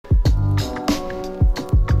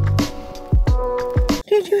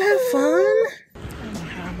Did you have fun? I don't know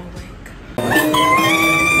how I'm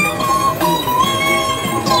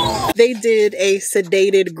awake. They did a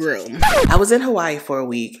sedated groom. I was in Hawaii for a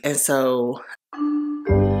week, and so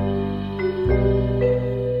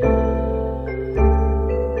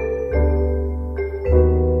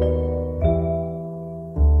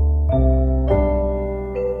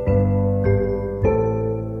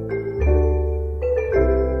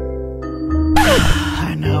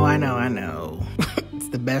I know. It's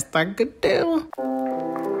the best I could do.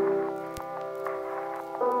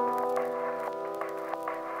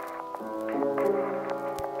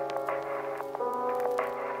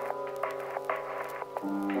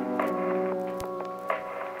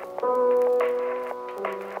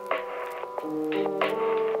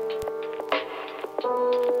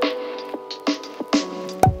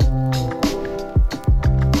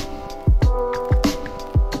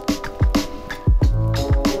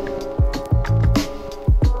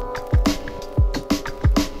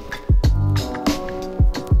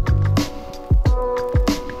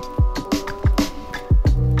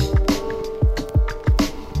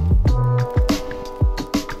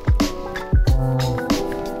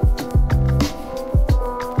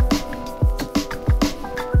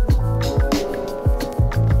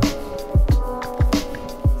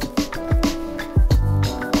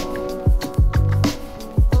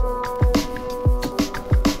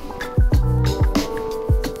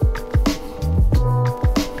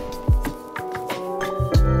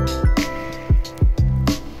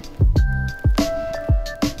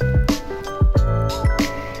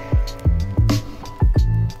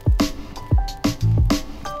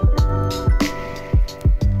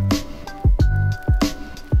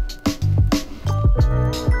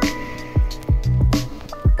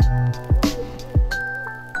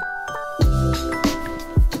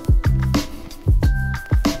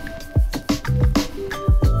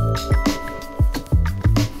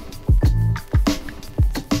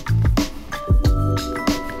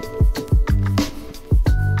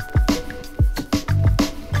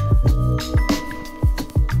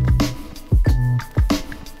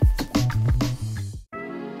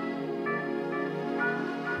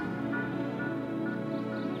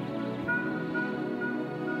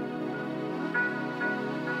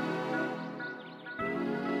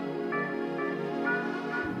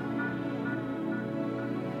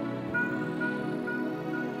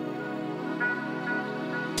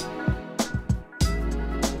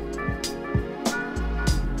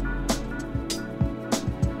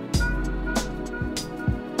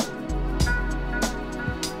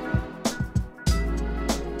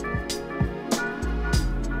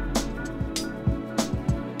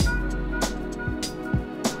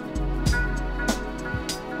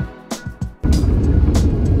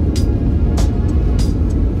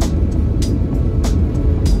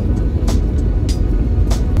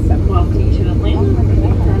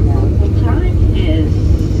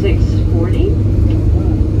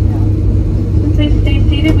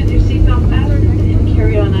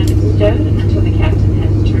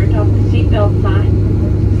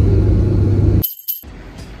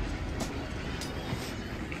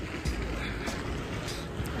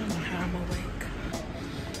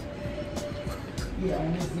 Yeah,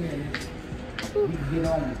 on this end, we can get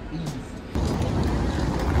on with ease.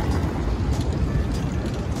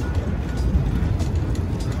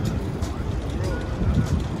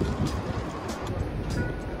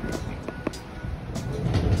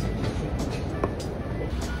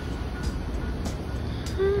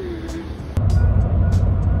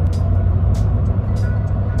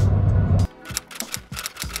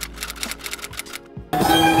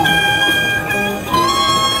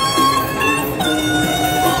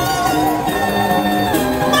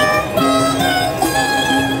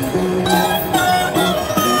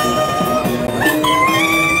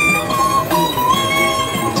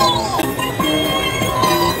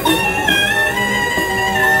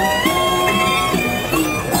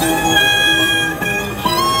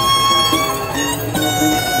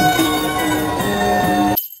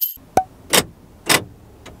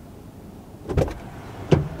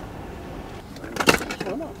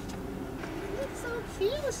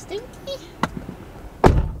 Stinky.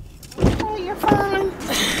 Oh, you're fine.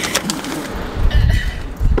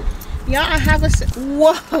 Y'all, I have a...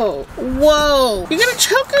 Whoa. Whoa. You're gonna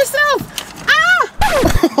choke yourself. Ah!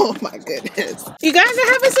 Oh, my goodness. You guys, I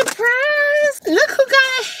have a surprise. Look who got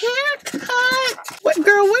a haircut. What,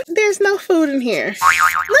 girl, what? There's no food in here. Look who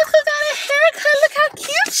got a haircut. Look how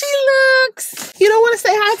cute she looks. You don't want to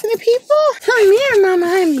say hi to the people? Come here, Mama.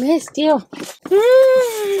 I missed you.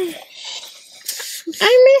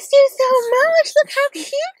 I missed you so much. Look how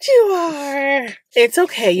cute you are. It's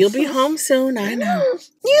okay. You'll be home soon. I know.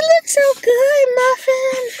 You look so good,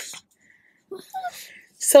 Muffin.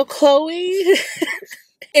 So Chloe,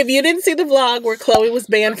 if you didn't see the vlog where Chloe was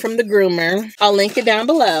banned from the groomer, I'll link it down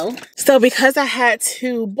below. So because I had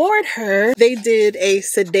to board her, they did a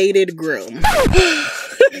sedated groom.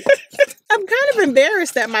 I'm kind of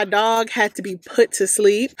embarrassed that my dog had to be put to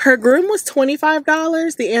sleep. Her groom was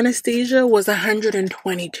 $25. The anesthesia was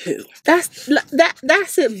 $122.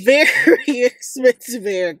 That's a very expensive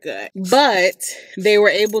haircut. But they were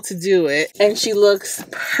able to do it. And she looks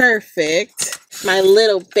perfect. My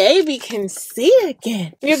little baby can see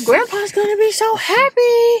again. Your grandpa's gonna be so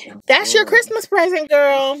happy. That's your Christmas present,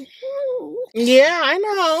 girl. Yeah, I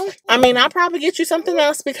know. I mean, I'll probably get you something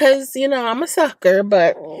else because, you know, I'm a sucker,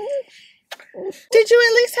 but... Did you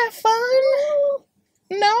at least have fun?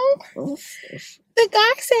 No? The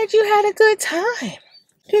guy said you had a good time.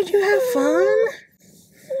 Did you have fun?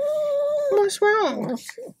 What's wrong?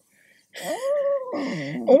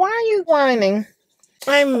 Why are you whining?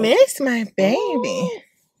 I miss my baby.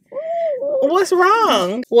 What's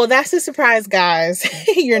wrong? Well, that's a surprise, guys.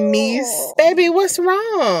 Your niece. Baby, what's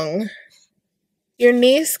wrong? Your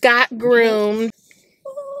niece got groomed.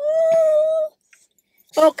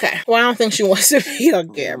 Okay. Well, I don't think she wants to be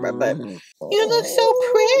on camera, but you look so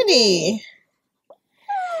pretty.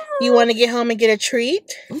 You want to get home and get a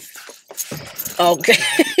treat? Okay.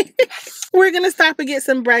 We're going to stop and get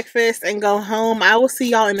some breakfast and go home. I will see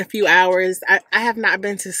y'all in a few hours. I have not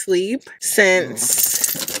been to sleep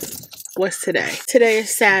since... What's today? Today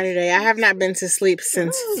is Saturday. I have not been to sleep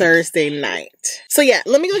since Thursday night. So yeah,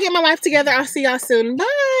 let me go get my life together. I'll see y'all soon. Bye.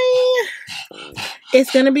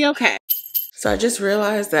 It's going to be okay. So I just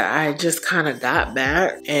realized that I just kind of got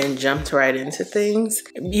back and jumped right into things.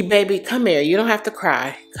 You baby, come here. You don't have to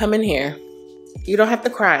cry. Come in here. You don't have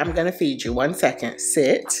to cry. I'm going to feed you. 1 second.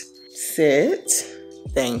 Sit. Sit.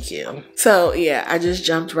 Thank you. So yeah, I just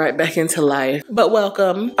jumped right back into life. But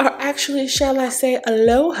welcome. Or actually, shall I say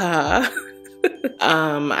aloha?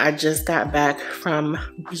 I just got back from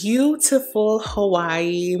beautiful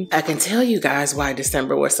Hawaii. I can tell you guys why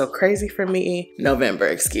December was so crazy for me. November,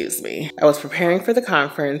 excuse me. I was preparing for the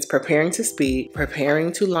conference, preparing to speak,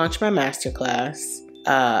 preparing to launch my masterclass.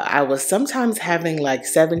 I was sometimes having like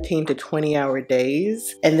 17 to 20 hour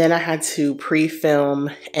days. And then I had to pre-film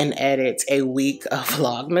and edit a week of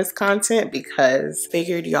Vlogmas content because I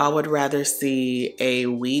figured y'all would rather see a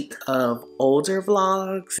week of older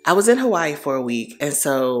vlogs. I was in Hawaii for a week, and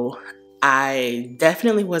so I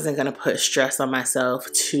definitely wasn't gonna put stress on myself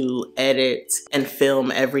to edit and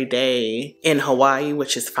film every day in Hawaii,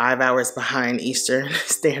 which is 5 hours behind Eastern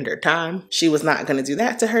Standard Time. She was not gonna do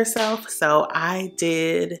that to herself. So I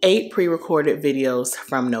did 8 pre-recorded videos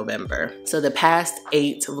from November. So the past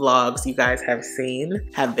 8 vlogs you guys have seen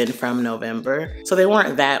have been from November. So they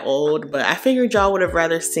weren't that old, but I figured y'all would have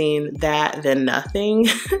rather seen that than nothing.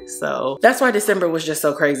 So that's why December was just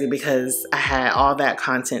so crazy, because I had all that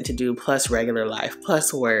content to do, plus regular life,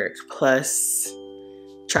 plus work, plus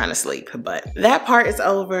trying to sleep. But that part is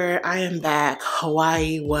over. I am back.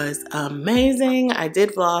 Hawaii was amazing. I did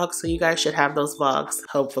vlog, so you guys should have those vlogs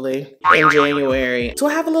hopefully in January. Do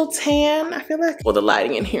I have a little tan? I feel like, well, the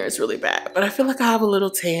lighting in here is really bad, but I feel like I have a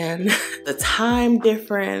little tan. The time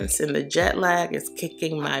difference and the jet lag is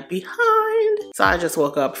kicking my behind. So I just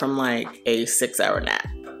woke up from like a 6-hour nap.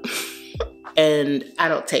 And I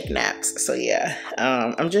don't take naps, so yeah.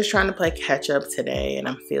 I'm just trying to play catch up today, and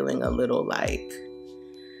I'm feeling a little like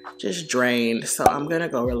just drained, so I'm gonna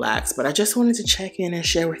go relax. But I just wanted to check in and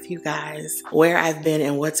share with you guys where I've been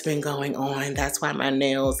and what's been going on. That's why my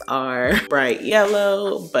nails are bright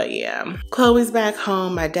yellow. But yeah, Chloe's back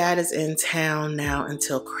home. My dad is in town now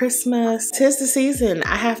until Christmas. 'Tis the season.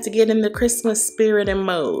 I have to get in the Christmas spirit and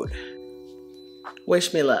mode.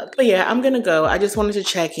 Wish me luck. But yeah, I'm gonna go. I just wanted to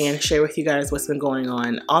check in, share with you guys what's been going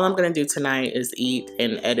on. All I'm gonna do tonight is eat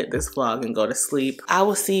and edit this vlog and go to sleep. I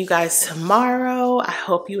will see you guys tomorrow. I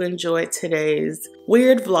hope you enjoyed today's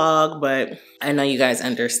weird vlog, but I know you guys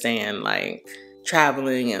understand like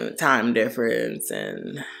traveling and the time difference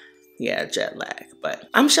and yeah, jet lag. But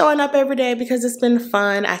I'm showing up every day because it's been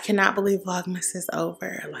fun. I cannot believe Vlogmas is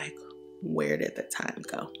over. Like, where did the time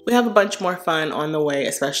go? We have a bunch more fun on the way,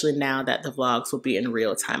 especially now that the vlogs will be in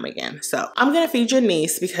real time again. So I'm gonna feed your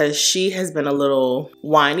niece because she has been a little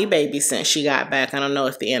whiny baby since she got back. I don't know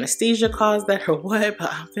if the anesthesia caused that or what,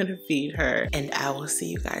 but I'm gonna feed her and I will see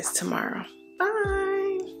you guys tomorrow.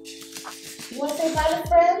 Bye. You wanna say bye to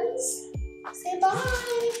friends? Say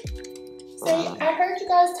bye. Say, I heard you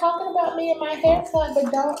guys talking about me and my haircut,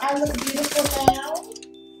 but don't I look beautiful now?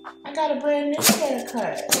 I I got a brand new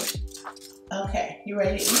haircut. Okay, you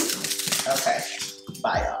ready to eat? Okay,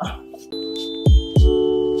 bye y'all.